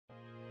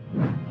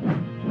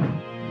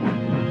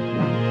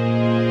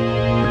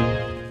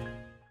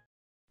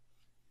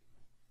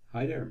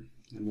Hi there,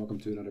 and welcome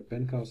to another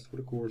Pencast for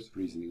the course of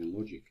Reasoning and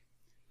Logic.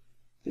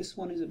 This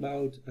one is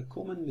about a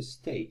common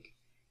mistake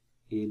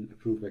in a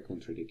proof by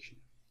contradiction.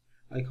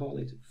 I call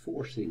it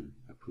forcing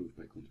a proof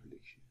by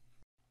contradiction.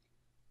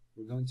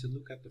 We're going to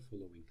look at the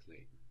following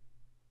claim.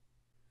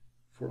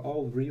 For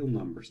all real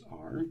numbers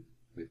r,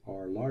 with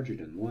r larger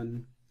than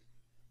 1,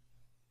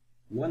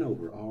 1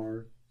 over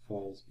r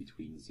falls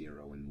between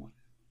 0 and 1.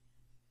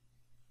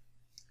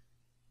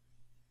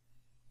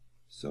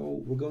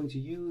 So we're going to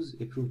use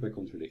a proof by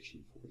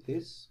contradiction for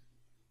this,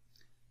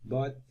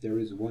 but there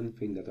is one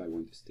thing that I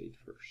want to state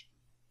first.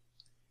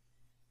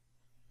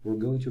 We're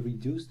going to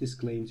reduce this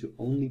claim to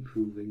only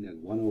proving that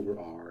 1 over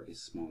r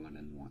is smaller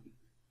than 1.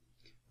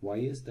 Why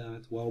is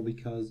that? Well,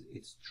 because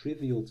it's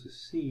trivial to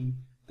see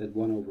that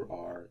 1 over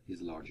r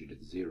is larger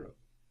than 0.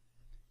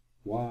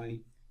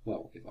 Why?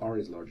 Well, if r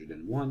is larger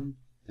than 1,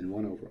 then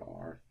 1 over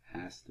r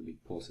has to be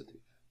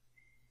positive.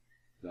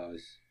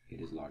 Thus,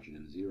 it is larger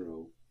than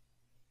 0.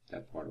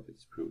 That part of it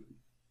is proven.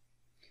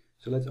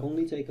 So let's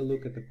only take a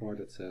look at the part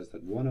that says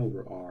that 1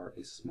 over r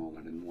is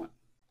smaller than 1.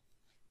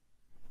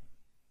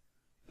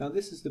 Now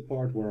this is the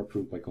part where our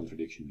proof by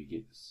contradiction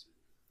begins.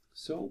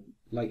 So,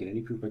 like in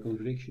any proof by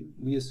contradiction,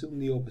 we assume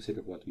the opposite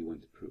of what we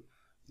want to prove.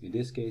 In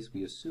this case,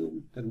 we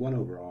assume that 1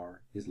 over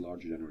r is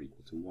larger than or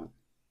equal to 1.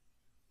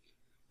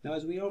 Now,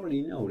 as we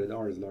already know that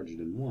r is larger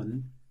than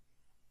 1,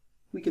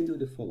 we can do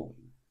the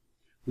following.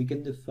 We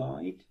can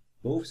divide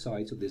both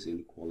sides of this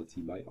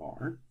inequality by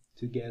r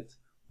to get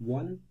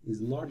 1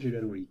 is larger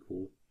than or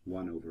equal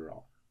 1 over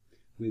r,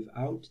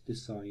 without the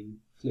sign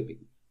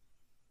flipping.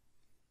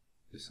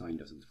 The sign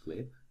doesn't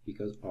flip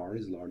because r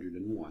is larger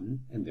than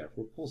 1 and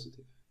therefore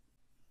positive.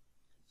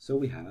 So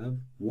we have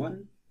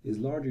 1 is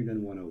larger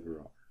than 1 over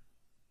r.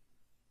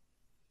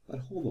 But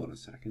hold on a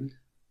second.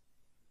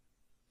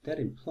 That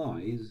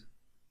implies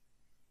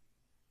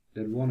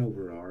that 1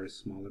 over r is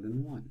smaller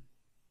than 1.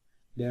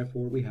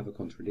 Therefore we have a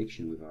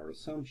contradiction with our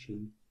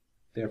assumption,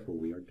 therefore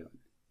we are done.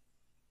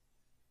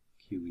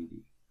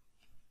 QED.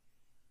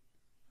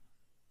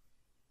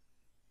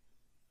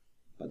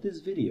 But this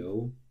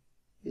video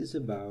is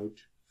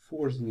about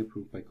forcing a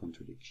proof by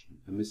contradiction,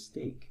 a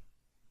mistake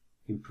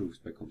in proofs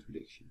by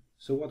contradiction.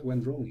 So what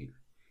went wrong here?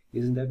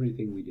 Isn't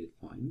everything we did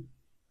fine?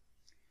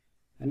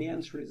 And the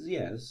answer is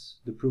yes,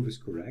 the proof is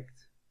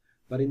correct,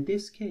 but in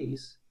this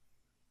case,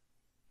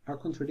 our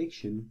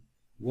contradiction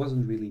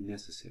wasn't really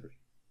necessary.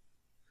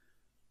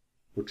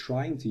 We're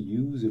trying to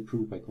use a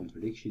proof by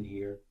contradiction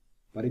here,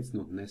 but it's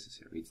not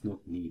necessary, it's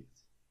not needed.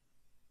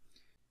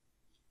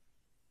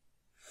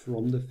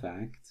 From the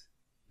fact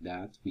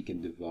that we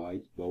can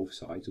divide both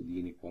sides of the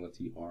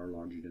inequality r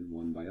larger than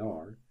 1 by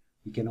r,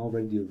 we can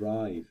already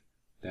derive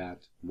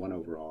that 1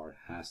 over r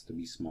has to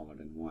be smaller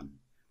than 1,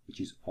 which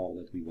is all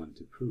that we want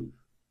to prove.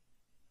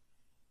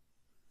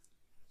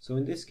 So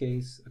in this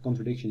case, a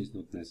contradiction is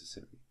not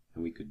necessary,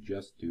 and we could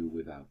just do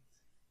without it.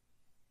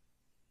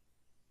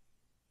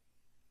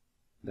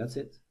 That's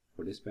it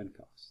for this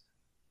Pencast.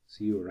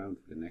 See you around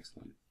for the next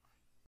one.